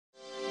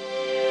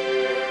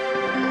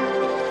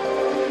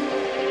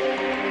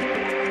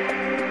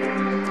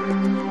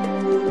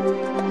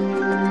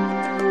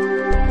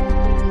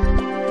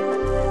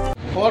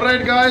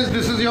Alright guys,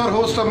 this is your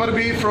host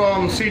Amarbir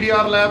from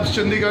CDRLabs,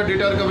 Chandigarh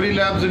Data Recovery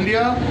Labs,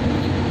 India.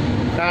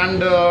 And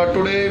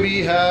today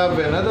we have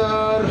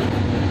another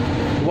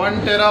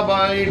 1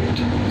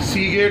 terabyte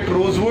Seagate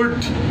Rosewood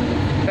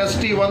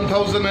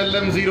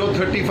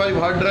ST1000LM035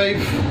 hard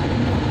drive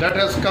that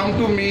has come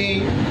to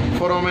me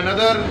from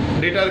another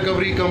data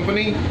recovery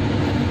company.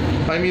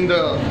 I mean,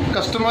 the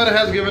customer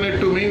has given it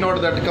to me,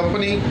 not that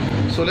company.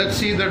 So let's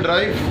see the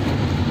drive.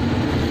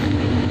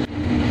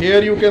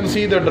 Here you can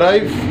see the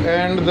drive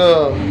and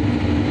the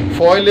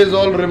foil is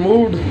all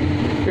removed.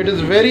 It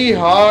is very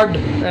hard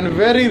and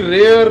very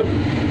rare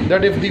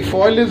that if the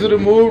foil is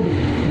removed,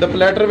 the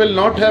platter will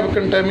not have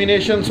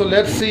contamination. So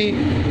let's see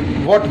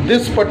what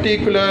this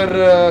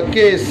particular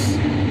case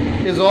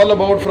is all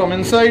about from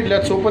inside.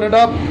 Let's open it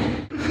up.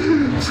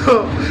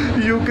 So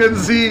you can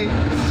see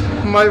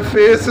my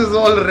face is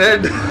all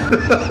red.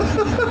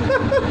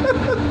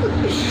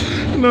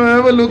 Now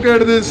have a look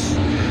at this.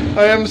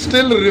 I am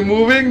still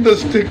removing the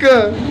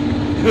sticker.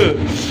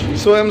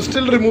 So I am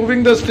still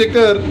removing the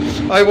sticker.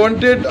 I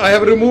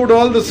have removed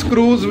all the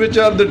screws which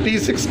are the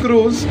T6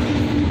 screws,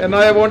 and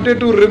I wanted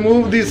to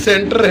remove the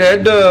center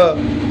head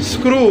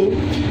screw,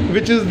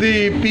 which is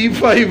the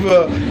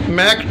P5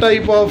 Mac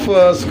type of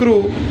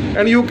screw.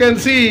 And you can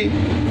see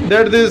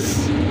that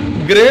this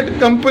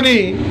great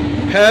company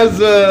has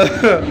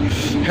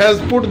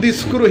put the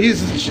screw.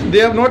 They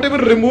have not even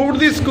removed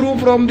the screw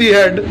from the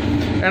head,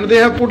 and they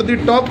have put the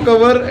top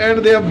cover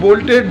and they have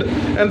bolted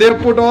and they have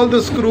put all the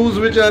screws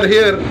which are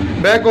here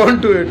back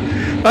onto it.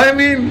 I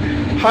mean,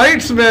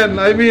 heights, man.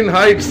 I mean,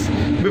 heights.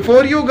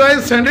 Before you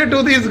guys send it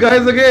to these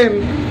guys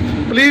again,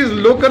 please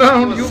look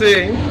around.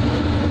 Saying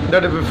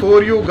that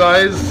before you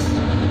guys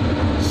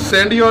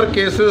send your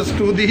cases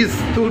to this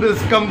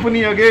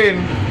company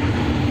again,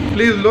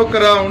 please look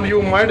around.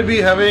 You might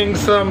be having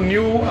some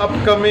new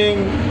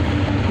upcoming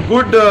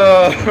good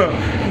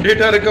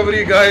data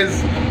recovery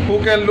guys who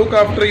can look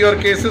after your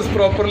cases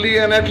properly,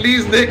 and at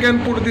least they can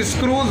put the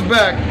screws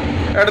back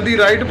at the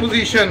right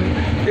position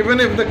even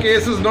if the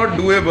case is not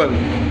doable.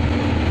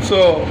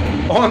 So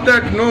on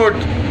that note,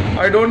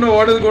 I don't know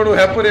what is going to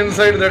happen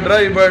inside the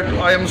drive, but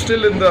I am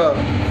still in the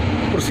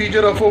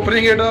procedure of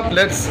opening it up.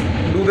 Let's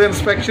do the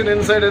inspection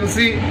inside and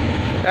see.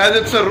 As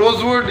it's a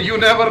Rosewood, you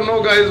never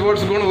know guys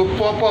what's going to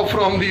pop up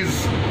from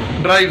these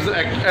drives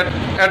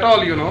at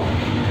all, you know.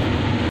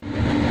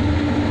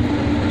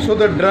 So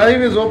the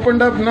drive is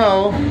opened up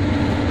now,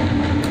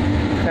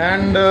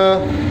 and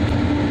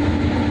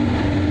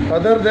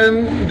other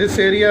than this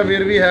area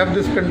where we have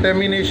this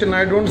contamination,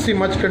 I don't see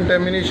much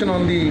contamination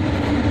on the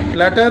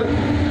platter.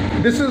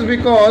 This is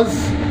because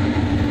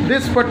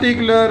this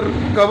particular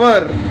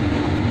cover,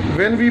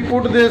 when we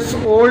put this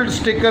old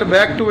sticker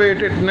back to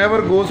it, it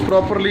never goes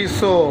properly.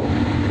 So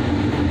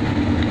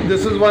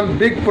this is one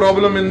big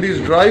problem in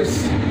these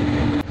drives.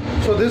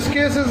 So this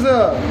case is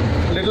a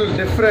little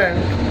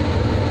different.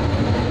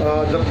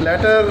 The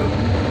platter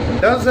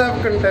does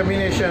have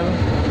contamination,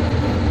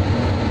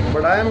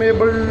 but I am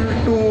able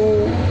to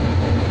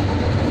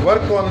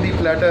work on the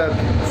platter.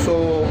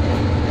 So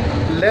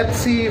let's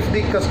see if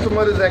the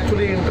customer is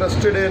actually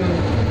interested in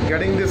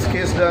getting this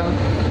case done.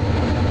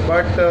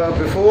 But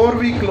before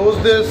we close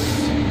this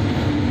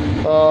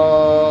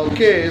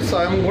case,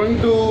 I am going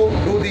to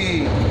do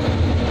the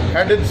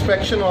head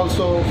inspection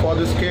also for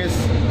this case.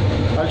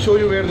 I'll show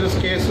you where this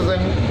case is,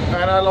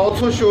 and I'll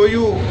also show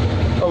you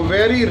a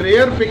very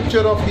rare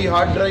picture of the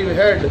hard drive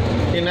head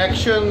in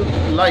action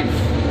live.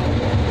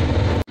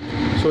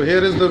 So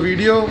here is the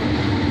video.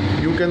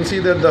 You can see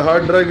that the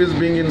hard drive is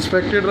being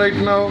inspected right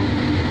now.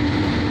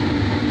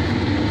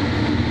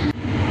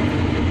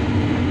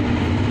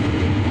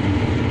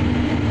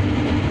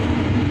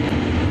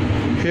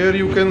 Here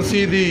you can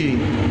see the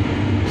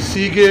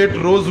Seagate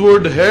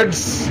Rosewood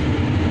heads.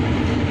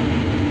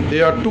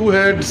 They are 2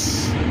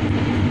 heads,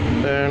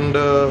 and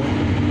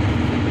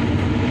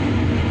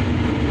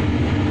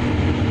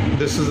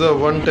this is a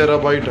 1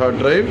 terabyte hard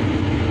drive.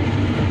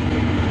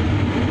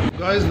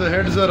 Guys, the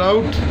heads are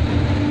out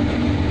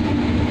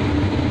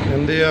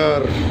and they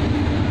are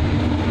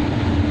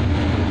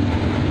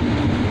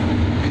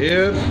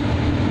here.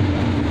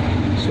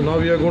 So now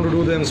we are going to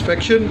do the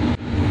inspection.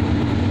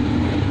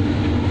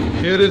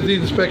 Here is the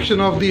inspection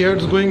of the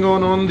heads going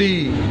on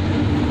the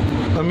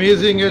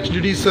amazing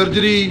HDD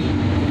surgery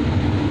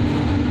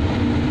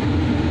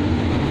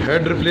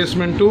head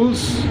replacement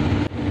tools.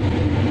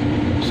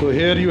 So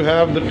here you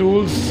have the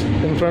tools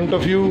in front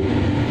of you.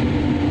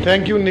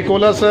 Thank you,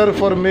 Nicola sir,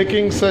 for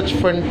making such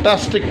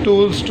fantastic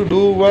tools to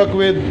do work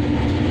with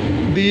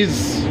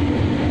these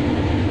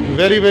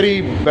very,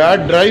 very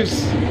bad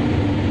drives.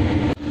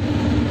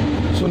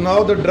 So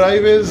now the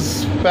drive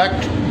is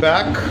packed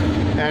back,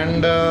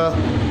 and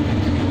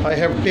I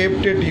have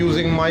taped it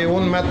using my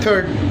own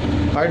method.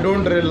 I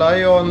don't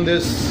rely on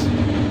this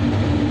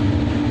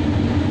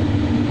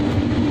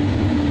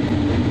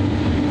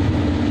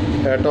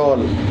at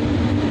all.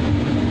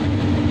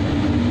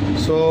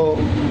 So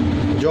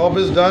job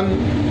is done.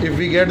 If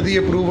we get the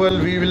approval,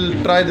 we will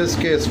try this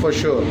case for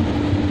sure.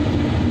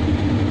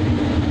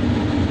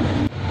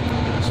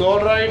 So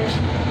alright,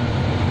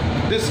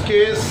 this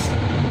case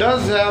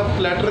does have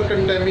platter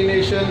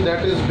contamination.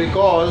 That is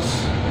because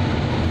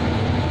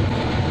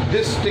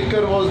this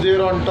sticker was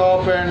there on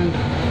top and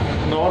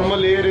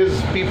normal air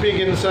is peeping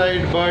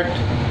inside, but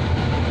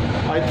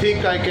I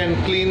think I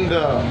can clean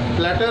the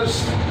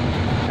platters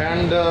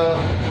and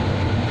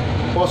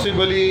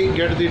possibly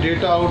get the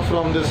data out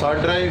from this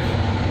hard drive.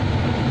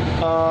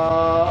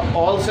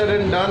 All said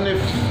and done,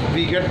 if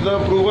we get the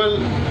approval,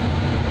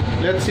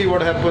 let's see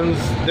what happens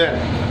then.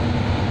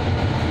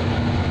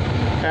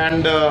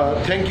 And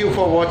thank you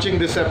for watching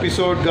this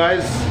episode,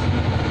 guys.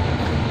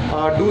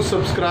 Do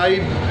subscribe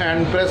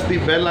and press the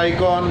bell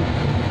icon.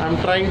 I'm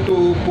trying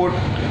to put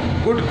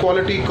good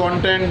quality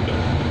content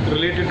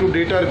related to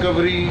data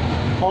recovery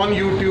on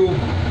YouTube